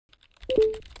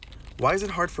Why is it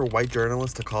hard for white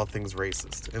journalists to call things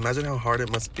racist? Imagine how hard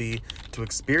it must be to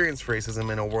experience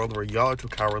racism in a world where y'all are too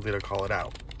cowardly to call it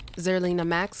out. Zerlina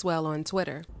Maxwell on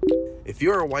Twitter. If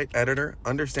you're a white editor,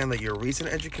 understand that your recent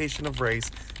education of race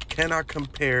cannot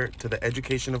compare to the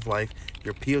education of life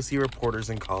your POC reporters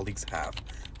and colleagues have.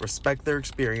 Respect their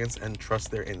experience and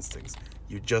trust their instincts.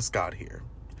 You just got here.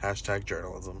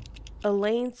 #journalism.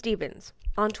 Elaine Stevens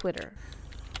on Twitter.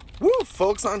 Woo!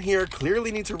 Folks on here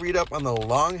clearly need to read up on the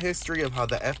long history of how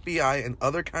the FBI and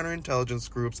other counterintelligence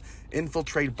groups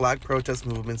infiltrate black protest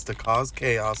movements to cause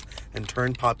chaos and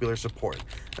turn popular support,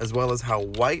 as well as how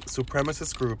white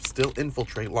supremacist groups still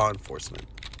infiltrate law enforcement.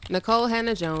 Nicole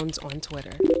Hannah-Jones on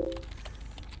Twitter.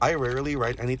 I rarely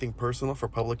write anything personal for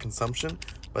public consumption,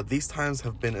 but these times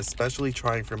have been especially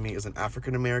trying for me as an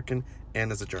African American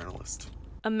and as a journalist.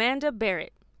 Amanda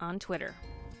Barrett on Twitter.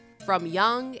 From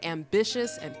young,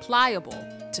 ambitious, and pliable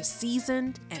to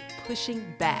seasoned and pushing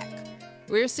back,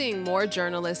 we're seeing more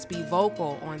journalists be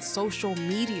vocal on social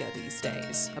media these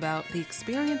days about the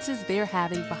experiences they're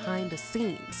having behind the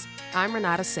scenes. I'm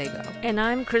Renata Sego. And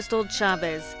I'm Crystal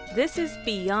Chavez. This is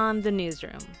Beyond the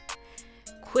Newsroom.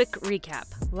 Quick recap.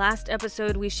 Last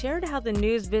episode, we shared how the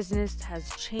news business has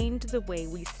changed the way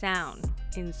we sound,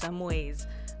 in some ways,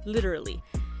 literally.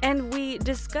 And we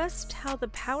discussed how the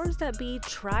powers that be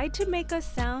tried to make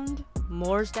us sound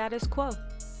more status quo.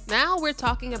 Now we're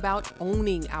talking about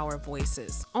owning our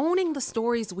voices, owning the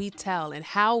stories we tell and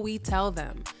how we tell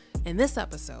them. In this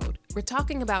episode, we're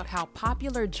talking about how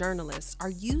popular journalists are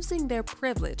using their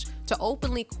privilege to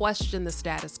openly question the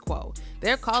status quo.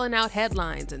 They're calling out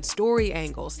headlines and story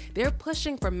angles. They're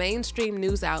pushing for mainstream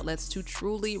news outlets to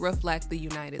truly reflect the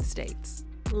United States.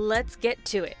 Let's get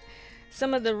to it.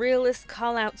 Some of the realest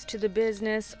call-outs to the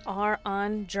business are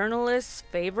on journalists'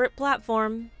 favorite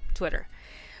platform, Twitter.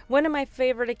 One of my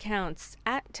favorite accounts,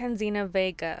 at Tanzina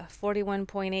Vega,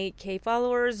 41.8K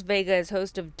followers. Vega is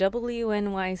host of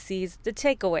WNYC's The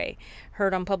Takeaway,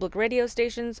 heard on public radio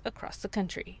stations across the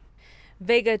country.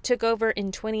 Vega took over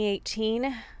in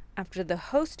 2018 after the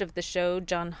host of the show,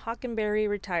 John Hockenberry,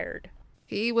 retired.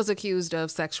 He was accused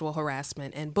of sexual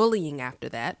harassment and bullying after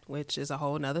that, which is a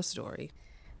whole nother story.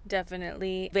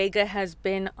 Definitely. Vega has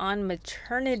been on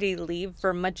maternity leave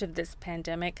for much of this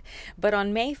pandemic, but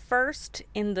on May 1st,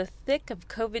 in the thick of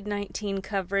COVID-19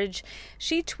 coverage,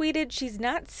 she tweeted she's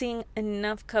not seeing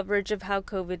enough coverage of how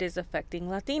COVID is affecting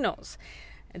Latinos.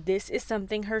 This is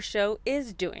something her show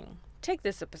is doing. Take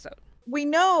this episode. We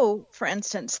know, for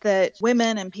instance, that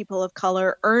women and people of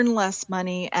color earn less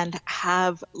money and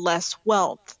have less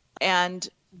wealth. And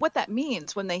what that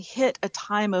means when they hit a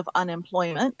time of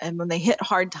unemployment and when they hit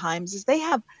hard times is they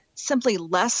have simply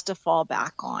less to fall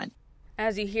back on.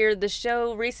 As you hear, the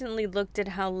show recently looked at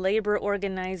how labor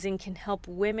organizing can help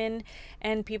women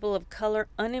and people of color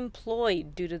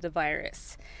unemployed due to the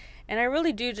virus. And I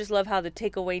really do just love how The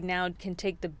Takeaway now can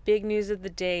take the big news of the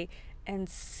day and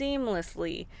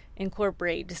seamlessly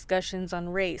incorporate discussions on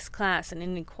race, class, and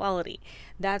inequality.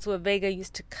 That's what Vega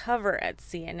used to cover at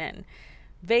CNN.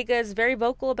 Vega is very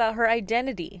vocal about her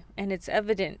identity, and it's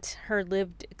evident her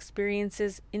lived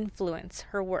experiences influence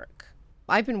her work.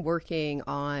 I've been working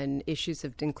on issues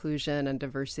of inclusion and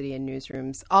diversity in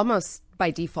newsrooms almost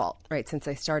by default, right, since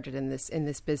I started in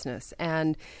this business.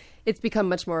 And it's become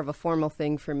much more of a formal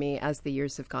thing for me as the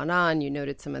years have gone on. You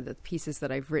noted some of the pieces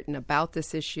that I've written about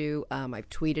this issue. I've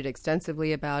tweeted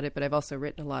extensively about it, but I've also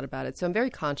written a lot about it. So I'm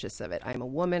very conscious of it. I'm a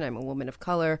woman of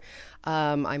color.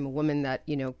 I'm a woman that,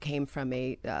 came from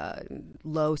a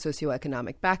low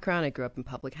socioeconomic background. I grew up in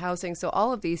public housing. So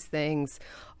all of these things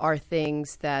are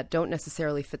things that don't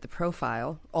necessarily fit the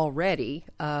profile already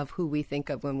of who we think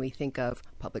of when we think of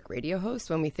public radio hosts,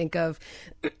 when we think of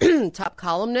top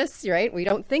columnists, right? We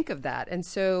don't think of that. And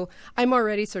so I'm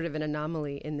already sort of an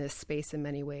anomaly in this space in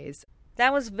many ways.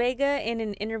 That was Vega in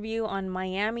an interview on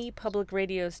Miami public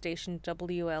radio station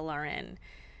WLRN.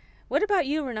 What about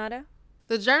you, Renata?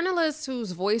 The journalists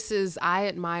whose voices I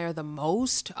admire the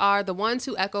most are the ones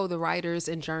who echo the writers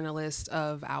and journalists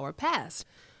of our past.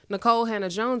 Nicole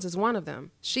Hannah-Jones is one of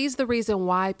them. She's the reason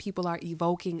why people are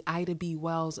evoking Ida B.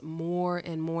 Wells more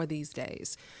and more these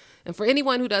days. And for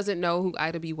anyone who doesn't know who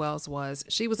Ida B. Wells was,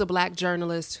 she was a black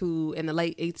journalist who in the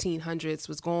late 1800s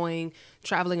was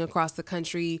traveling across the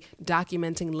country,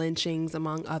 documenting lynchings,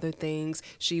 among other things.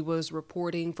 She was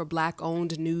reporting for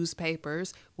black-owned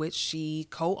newspapers, which she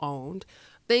co-owned.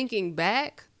 Thinking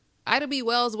back, Ida B.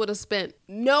 Wells would have spent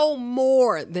no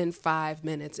more than 5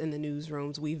 minutes in the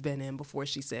newsrooms we've been in before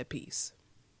she said peace.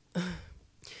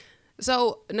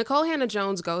 So Nicole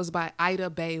Hannah-Jones goes by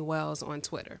Ida Bay Wells on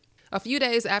Twitter. A few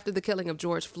days after the killing of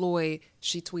George Floyd,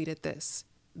 she tweeted this: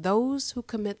 those who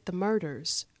commit the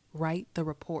murders write the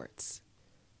reports.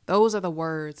 Those are the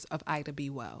words of Ida B.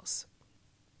 Wells.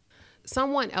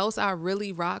 Someone else I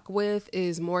really rock with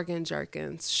is Morgan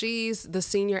Jerkins. She's the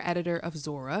senior editor of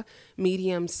Zora,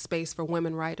 Medium's space for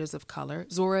women writers of color.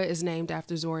 Zora is named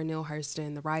after Zora Neale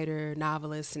Hurston, the writer,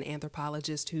 novelist, and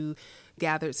anthropologist who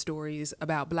gathered stories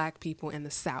about Black people in the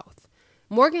South.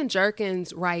 Morgan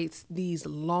Jerkins writes these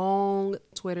long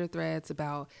Twitter threads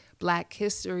about Black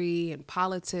history and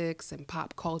politics and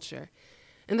pop culture.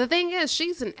 And the thing is,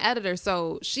 she's an editor,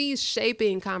 so she's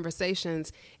shaping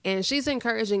conversations and she's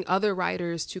encouraging other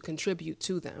writers to contribute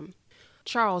to them.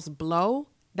 Charles Blow,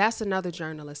 that's another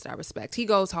journalist I respect. He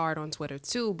goes hard on Twitter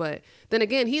too, but then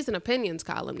again, he's an opinions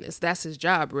columnist. That's his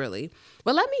job, really.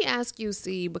 But let me ask you,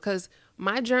 C, because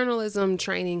my journalism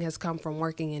training has come from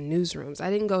working in newsrooms. I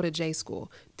didn't go to J school.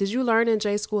 Did you learn in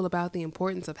J school about the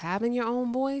importance of having your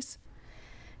own voice?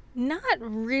 Not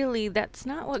really. That's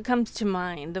not what comes to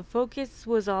mind. The focus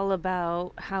was all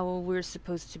about how we're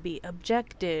supposed to be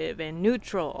objective and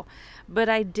neutral. But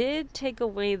I did take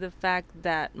away the fact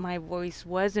that my voice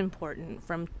was important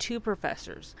from two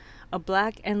professors, a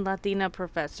Black and Latina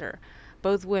professor,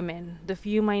 both women, the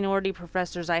few minority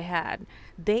professors I had.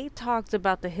 They talked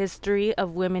about the history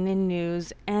of women in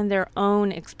news and their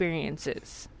own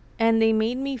experiences. And they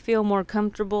made me feel more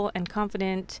comfortable and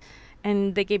confident,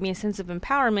 and they gave me a sense of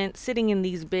empowerment sitting in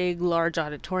these big, large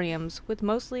auditoriums with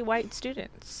mostly white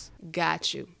students.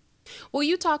 Got you. Well,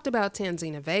 you talked about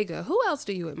Tanzina Vega. Who else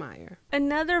do you admire?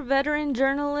 Another veteran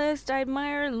journalist I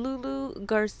admire, Lulu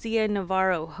Garcia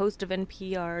Navarro, host of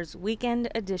NPR's Weekend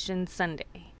Edition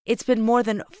Sunday. It's been more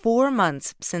than 4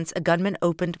 months since a gunman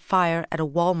opened fire at a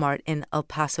Walmart in El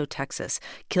Paso, Texas,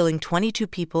 killing 22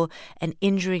 people and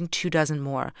injuring 24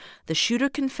 more. The shooter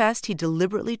confessed he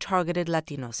deliberately targeted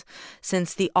Latinos.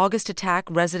 Since the August attack,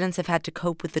 residents have had to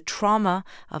cope with the trauma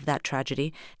of that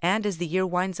tragedy. And as the year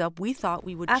winds up, we thought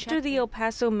we would After the El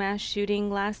Paso mass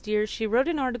shooting last year, she wrote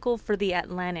an article for The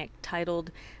Atlantic titled,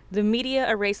 "The Media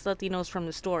Erased Latinos from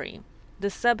the Story." The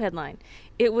subheadline,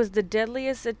 "It was the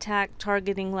deadliest attack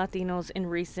targeting Latinos in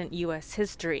recent U.S.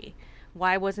 history."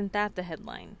 Why wasn't that the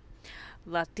headline?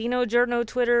 Latino Journo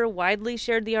Twitter widely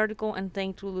shared the article and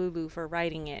thanked Lulu for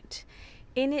writing it.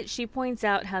 In it, she points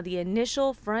out how the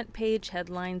initial front page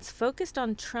headlines focused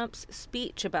on Trump's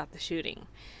speech about the shooting.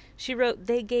 She wrote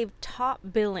they gave top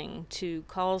billing to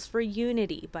calls for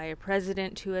unity by a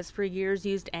president who has for years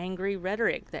used angry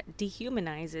rhetoric that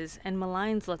dehumanizes and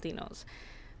maligns Latinos.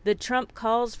 The Trump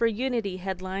calls for unity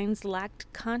headlines lacked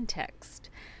context.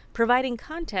 Providing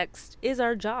context is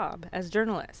our job as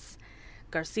journalists.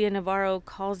 Garcia Navarro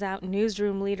calls out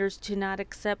newsroom leaders to not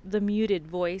accept the muted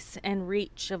voice and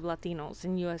reach of Latinos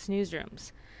in U.S.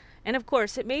 newsrooms. And of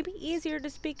course, it may be easier to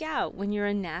speak out when you're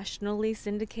a nationally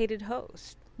syndicated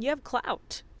host. You have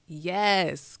clout.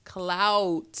 Yes,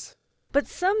 clout. But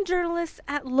some journalists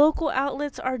at local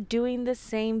outlets are doing the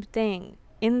same thing.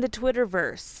 In the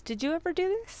Twitterverse. Did you ever do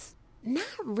this? Not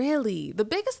really. The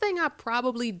biggest thing I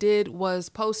probably did was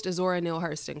post a Zora Neale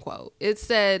Hurston quote. It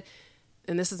said,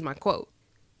 and this is my quote,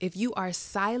 "If you are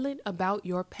silent about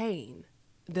your pain,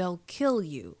 they'll kill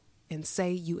you and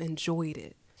say you enjoyed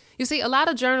it." You see, a lot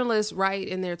of journalists write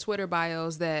in their Twitter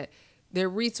bios that their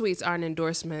retweets aren't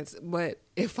endorsements, but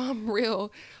if I'm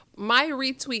real, my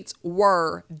retweets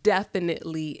were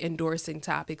definitely endorsing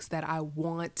topics that I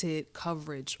wanted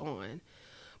coverage on.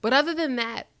 But other than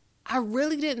that, I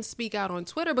really didn't speak out on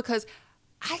Twitter because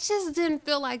I just didn't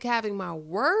feel like having my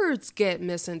words get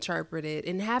misinterpreted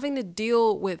and having to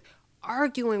deal with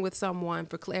arguing with someone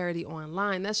for clarity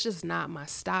online. That's just not my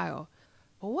style.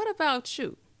 But what about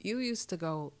you? You used to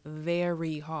go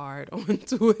very hard on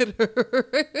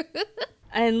Twitter.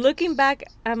 And looking back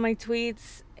at my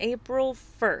tweets, April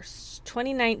 1st,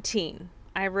 2019,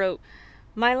 I wrote,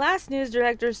 "My last news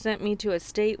director sent me to a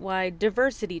statewide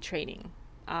diversity training.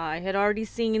 I had already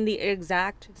seen the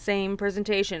exact same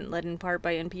presentation, led in part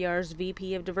by NPR's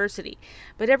VP of Diversity,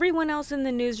 but everyone else in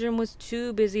the newsroom was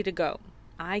too busy to go.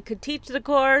 I could teach the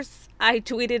course. I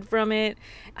tweeted from it.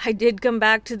 I did come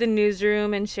back to the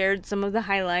newsroom and shared some of the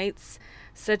highlights,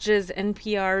 such as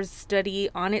NPR's study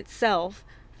on itself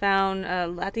found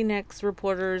Latinx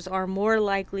reporters are more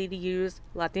likely to use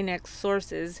Latinx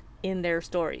sources in their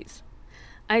stories.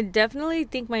 I definitely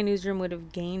think my newsroom would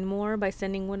have gained more by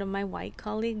sending one of my white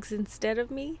colleagues instead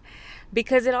of me,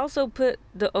 because it also put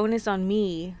the onus on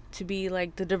me to be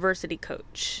like the diversity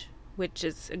coach, which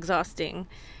is exhausting,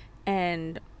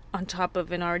 and on top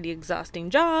of an already exhausting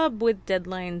job with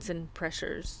deadlines and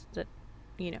pressures that,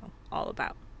 all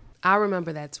about. I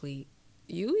remember that tweet.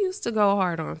 You used to go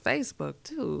hard on Facebook,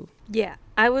 too. Yeah,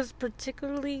 I was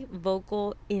particularly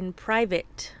vocal in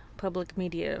private public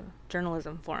media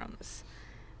journalism forums,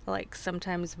 like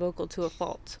sometimes vocal to a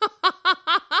fault.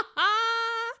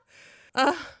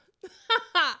 I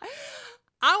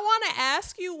want to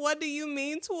ask you, what do you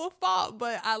mean to a fault?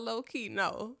 But I low-key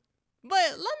know.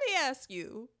 But let me ask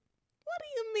you, what do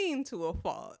you mean to a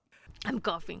fault? I'm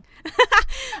coughing.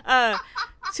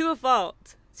 To a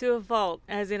fault. To a fault.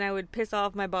 As in I would piss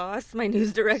off my boss, my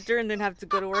news director, and then have to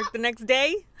go to work the next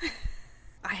day.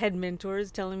 I had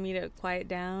mentors telling me to quiet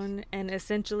down, and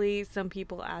essentially some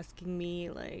people asking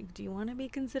me, like, do you want to be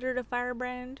considered a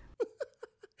firebrand?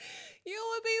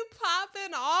 You would be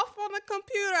popping off on the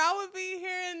computer. I would be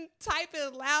hearing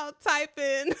loud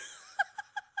typing.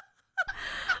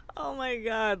 Oh my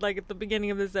God. Like at the beginning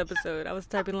of this episode, I was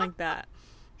typing like that.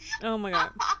 Oh my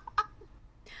God.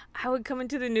 I would come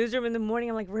into the newsroom in the morning.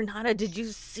 I'm like, Renata, did you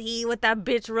see what that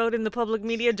bitch wrote in the public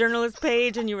media journalist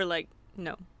page? And you were like,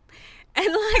 no. And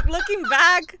like looking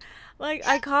back, like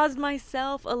I caused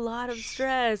myself a lot of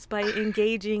stress by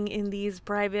engaging in these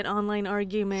private online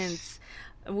arguments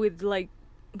with like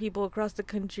people across the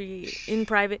country in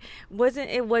private.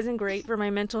 It wasn't great for my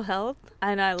mental health,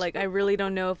 and I really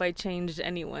don't know if I changed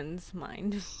anyone's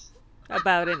mind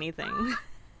about anything.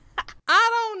 I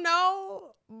don't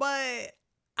know, but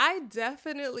I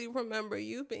definitely remember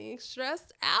you being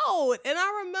stressed out, and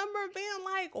I remember being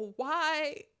like,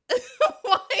 why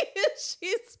is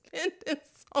she spending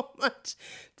so much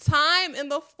time in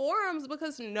the forums?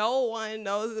 Because no one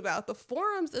knows about the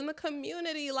forums in the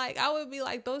community. Like, I would be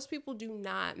like, those people do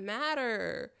not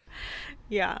matter.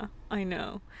 Yeah, I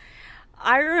know.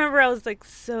 I remember I was like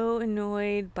so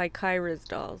annoyed by Kai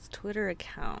Ryssdal's Twitter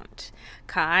account.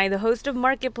 Kai, the host of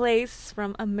Marketplace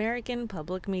from American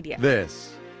Public Media.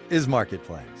 This is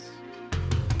Marketplace.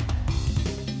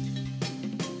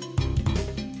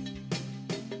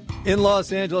 In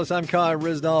Los Angeles, I'm Kai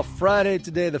Ryssdal. Friday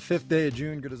today, the 5th day of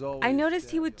June. Good as always. I noticed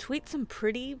he would tweet some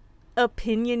pretty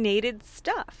opinionated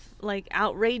stuff, like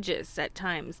outrageous at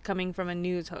times, coming from a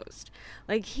news host.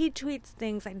 Like he tweets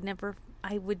things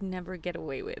I would never get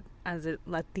away with as a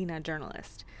Latina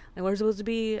journalist. Like we're supposed to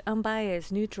be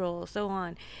unbiased, neutral, so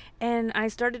on. And I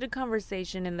started a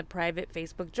conversation in the private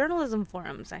Facebook journalism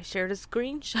forums. I shared a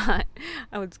screenshot.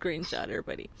 I would screenshot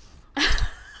everybody.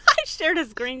 I shared a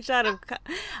screenshot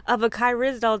of a Kai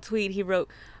Ryssdal tweet. He wrote,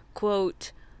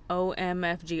 quote,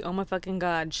 OMFG, oh my fucking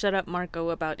God, shut up, Marco,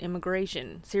 about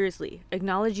immigration. Seriously,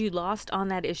 acknowledge you lost on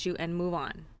that issue and move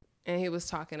on. And he was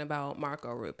talking about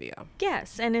Marco Rubio.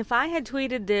 Yes, and if I had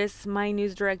tweeted this, my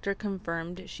news director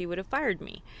confirmed she would have fired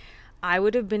me. I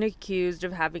would have been accused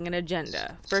of having an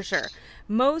agenda, for sure.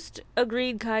 Most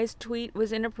agreed Kai's tweet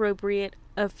was inappropriate.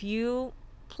 A few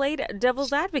played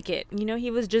devil's advocate. You know, he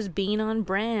was just being on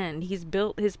brand. He's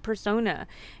built his persona,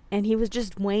 and he was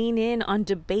just weighing in on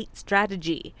debate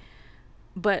strategy.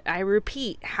 But I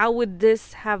repeat, how would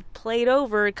this have played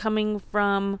over coming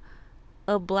from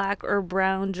a black or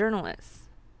brown journalist?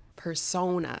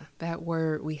 Persona, that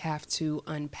word we have to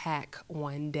unpack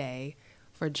one day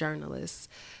for journalists.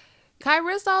 Kai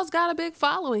Ryssdal's got a big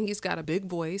following. He's got a big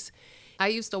voice. I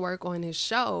used to work on his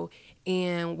show,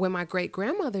 and when my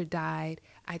great-grandmother died,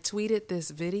 I tweeted this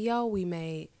video we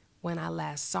made when I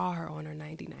last saw her on her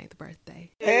 99th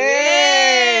birthday.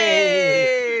 Hey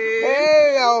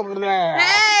over there.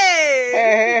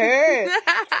 Hey.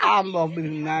 I'm gonna be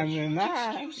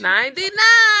 99. 99.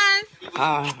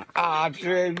 I'll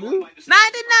trade you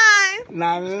 99.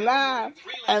 99.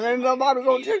 And ain't nobody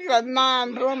gonna take that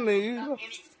 9 from me.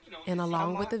 And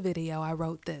along with the video, I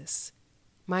wrote this.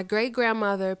 My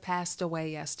great-grandmother passed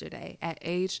away yesterday at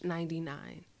age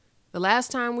 99. The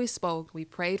last time we spoke, we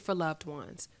prayed for loved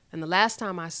ones. And the last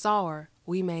time I saw her,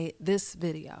 we made this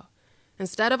video.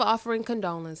 Instead of offering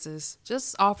condolences,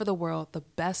 just offer the world the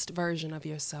best version of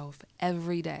yourself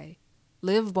every day.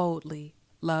 Live boldly,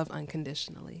 love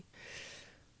unconditionally.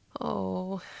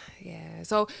 Oh, yeah.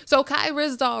 So Kai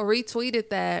Ryssdal retweeted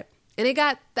that, and it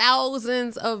got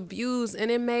thousands of views,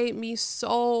 and it made me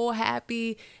so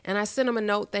happy. And I sent him a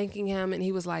note thanking him, and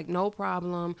he was like, no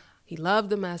problem. He loved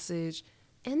the message.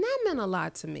 And that meant a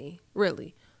lot to me,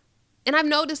 really. And I've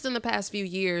noticed in the past few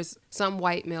years, some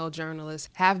white male journalists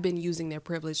have been using their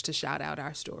privilege to shout out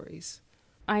our stories.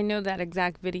 I know that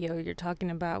exact video you're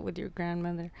talking about with your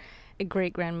grandmother, a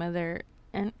great-grandmother,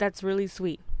 and that's really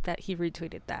sweet that he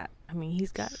retweeted that. I mean,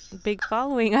 he's got a big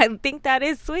following. I think that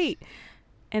is sweet.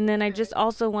 And then I just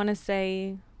also want to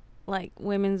say, like,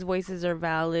 women's voices are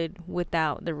valid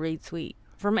without the retweet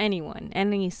from anyone,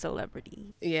 any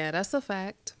celebrity. Yeah, that's a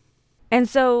fact. And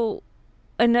so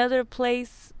another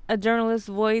place a journalist's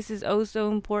voice is oh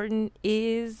so important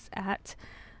is at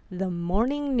the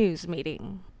morning news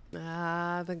meeting.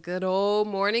 Ah, the good old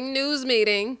morning news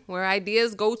meeting where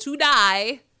ideas go to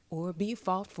die or be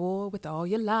fought for with all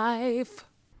your life.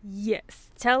 Yes.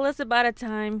 Tell us about a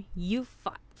time you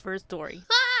fought for a story.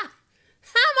 Ah!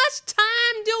 How much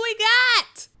time do we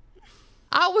got?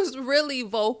 I was really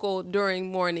vocal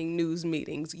during morning news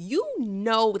meetings. You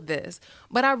know this.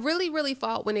 But I really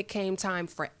fought when it came time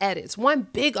for edits. One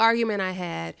big argument I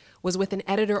had was with an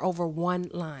editor over one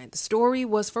line. The story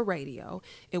was for radio.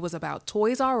 It was about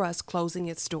Toys R Us closing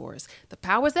its stores. The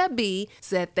powers that be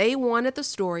said they wanted the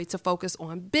story to focus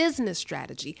on business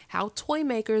strategy, how toy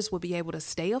makers would be able to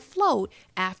stay afloat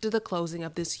after the closing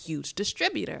of this huge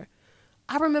distributor.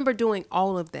 I remember doing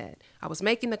all of that. I was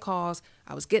making the calls,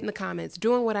 I was getting the comments,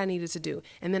 doing what I needed to do.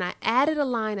 And then I added a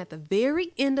line at the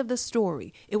very end of the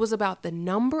story. It was about the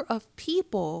number of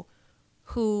people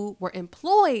who were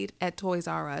employed at Toys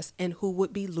R Us and who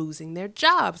would be losing their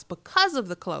jobs because of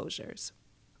the closures.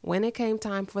 When it came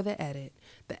time for the edit,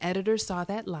 the editor saw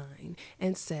that line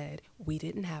and said we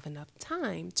didn't have enough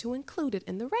time to include it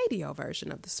in the radio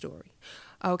version of the story.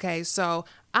 Okay, so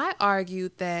I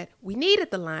argued that we needed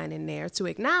the line in there to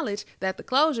acknowledge that the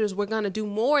closures were going to do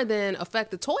more than affect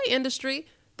the toy industry.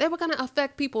 They were going to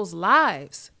affect people's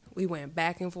lives. We went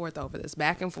back and forth over this,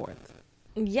 back and forth.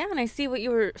 Yeah, and I see what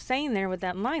you were saying there with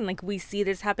that line. Like, we see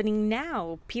this happening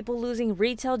now. People losing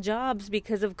retail jobs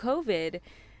because of COVID.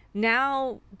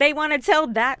 Now they want to tell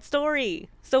that story.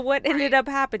 So what ended up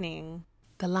happening?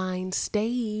 The line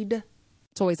stayed.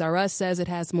 Toys R Us says it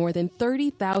has more than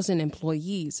 30,000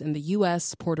 employees in the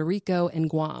U.S., Puerto Rico, and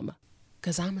Guam.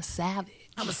 'Cause I'm a savage.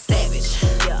 I'm a savage.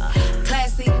 Yeah.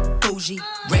 Classy, bougie,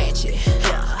 ratchet.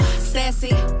 Yeah.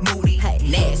 Sassy, moody,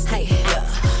 nasty.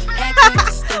 Yeah.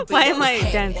 Stupid, Why am I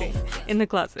dancing in the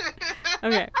closet?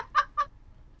 Okay.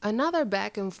 Another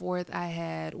back and forth I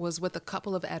had was with a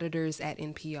couple of editors at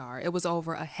NPR. It was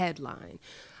over a headline.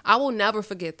 I will never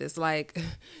forget this. Like,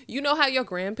 you know how your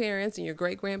grandparents and your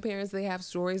great-grandparents, they have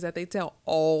stories that they tell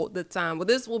all the time. Well,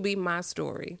 this will be my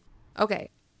story.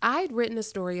 Okay, I'd written a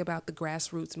story about the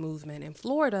grassroots movement in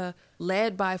Florida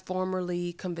led by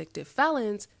formerly convicted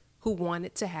felons who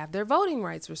wanted to have their voting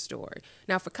rights restored.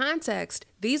 Now, for context,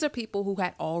 these are people who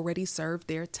had already served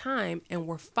their time and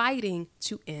were fighting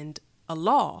to end a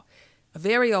law, a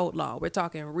very old law. We're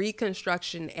talking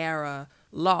Reconstruction era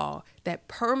law that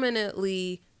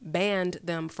permanently banned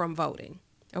them from voting.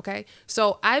 Okay,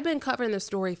 so I've been covering the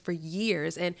story for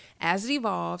years, and as it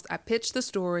evolves, I pitched the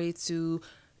story to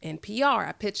NPR.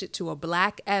 I pitched it to a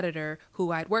Black editor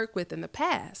who I'd worked with in the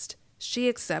past. She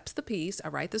accepts the piece. I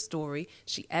write the story.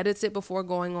 She edits it before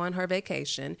going on her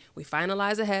vacation. We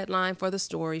finalize a headline for the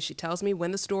story. She tells me when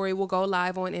the story will go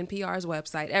live on NPR's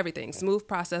website. Everything. Smooth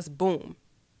process. Boom.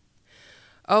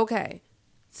 Okay.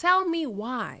 Tell me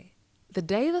why. The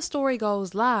day the story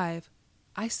goes live,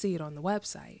 I see it on the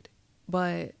website.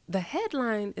 But the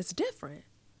headline is different.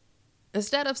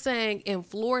 Instead of saying, in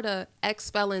Florida,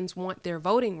 ex-felons want their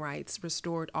voting rights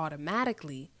restored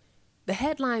automatically, the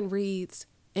headline reads,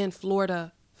 in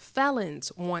Florida, felons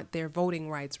want their voting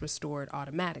rights restored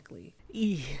automatically.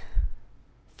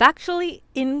 Factually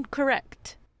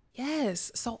incorrect.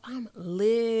 Yes, so I'm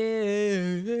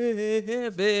livid.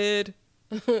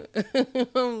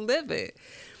 I'm livid.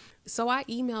 So I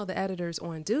emailed the editors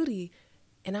on duty,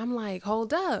 and I'm like,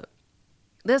 hold up.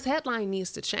 This headline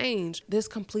needs to change. This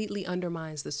completely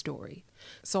undermines the story.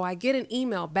 So I get an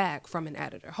email back from an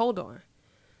editor. Hold on.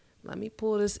 Let me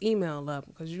pull this email up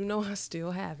because you know I still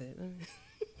have it.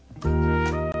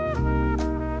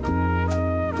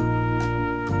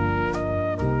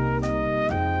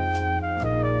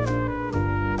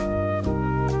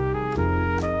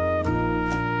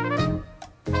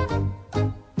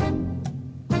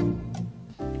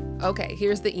 Okay,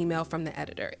 here's the email from the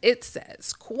editor. It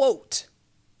says, quote,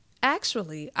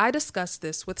 actually, I discussed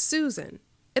this with Susan.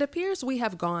 It appears we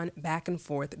have gone back and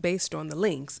forth based on the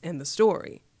links in the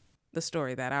story. The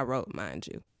story that I wrote, mind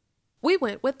you. We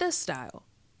went with this style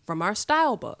from our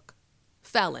style book.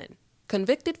 Felon.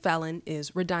 Convicted felon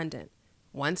is redundant.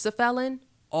 Once a felon,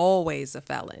 always a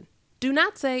felon. Do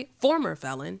not say former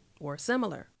felon or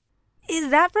similar.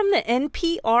 Is that from the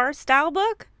NPR style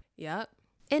book? Yep.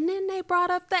 And then they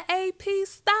brought up the AP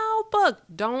style book.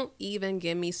 Don't even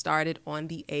get me started on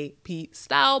the AP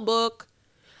style book.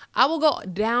 I will go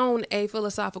down a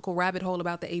philosophical rabbit hole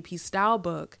about the AP style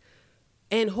book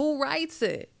and who writes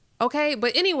it. Okay,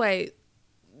 but anyway,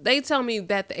 they tell me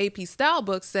that the AP style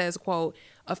book says, quote,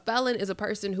 a felon is a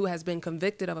person who has been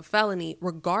convicted of a felony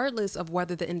regardless of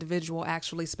whether the individual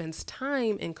actually spends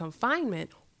time in confinement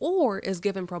or is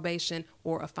given probation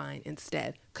or a fine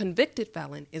instead. Convicted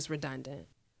felon is redundant.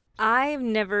 I've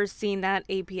never seen that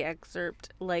AP excerpt.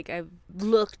 Like, I've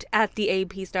looked at the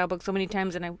AP style book so many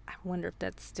times, and I wonder if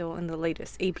that's still in the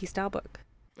latest AP style book.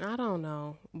 I don't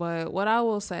know. But what I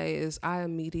will say is I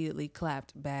immediately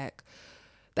clapped back.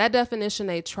 That definition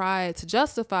they tried to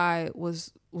justify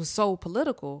was so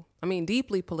political. I mean,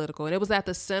 deeply political. And it was at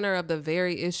the center of the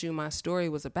very issue my story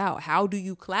was about. How do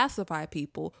you classify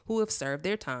people who have served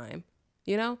their time?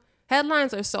 You know?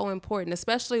 Headlines are so important,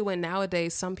 especially when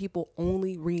nowadays some people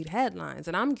only read headlines,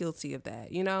 and I'm guilty of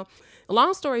that, you know?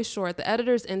 Long story short, the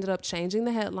editors ended up changing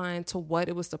the headline to what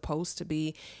it was supposed to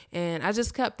be, and I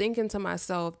just kept thinking to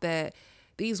myself that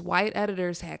these white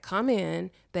editors had come in,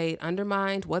 they'd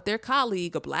undermined what their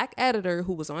colleague, a black editor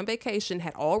who was on vacation,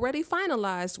 had already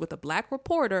finalized with a black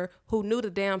reporter who knew the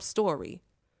damn story.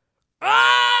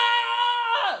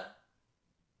 Ah!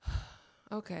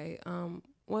 Okay,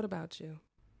 what about you?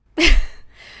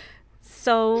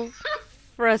 So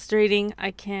frustrating. I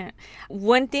can't.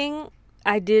 One thing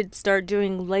I did start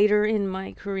doing later in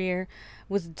my career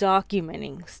was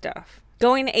documenting stuff.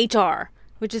 Going to HR,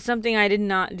 which is something I did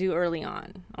not do early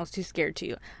on. I was too scared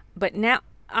to. But now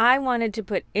I wanted to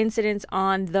put incidents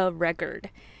on the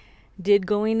record. Did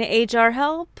going to HR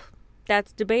help?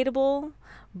 That's debatable.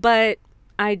 But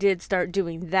I did start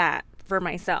doing that for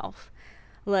myself.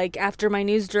 Like, after my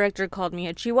news director called me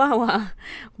a chihuahua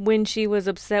when she was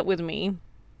upset with me,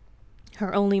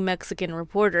 her only Mexican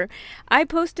reporter, I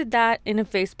posted that in a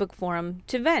Facebook forum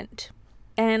to vent,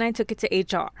 and I took it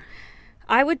to HR.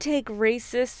 I would take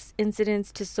racist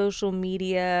incidents to social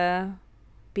media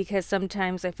because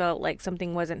sometimes I felt like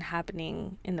something wasn't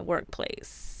happening in the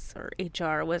workplace or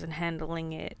HR wasn't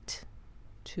handling it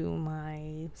to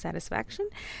my satisfaction,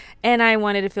 and I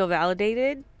wanted to feel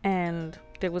validated, and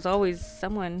there was always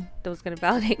someone that was going to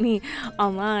validate me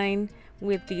online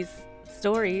with these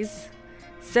stories.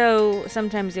 So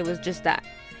sometimes it was just that.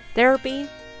 Therapy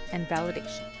and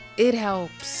validation. It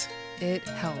helps. It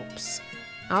helps.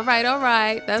 All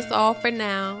right. That's all for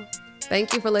now.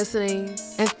 Thank you for listening,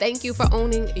 and thank you for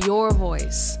owning your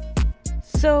voice.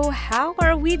 So how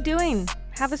are we doing?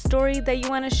 Have a story that you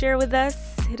want to share with us?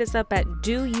 Hit us up at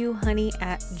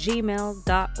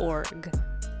doyouhoney@gmail.org.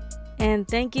 And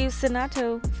thank you,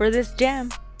 Sonato, for this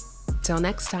jam. Till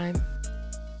next time.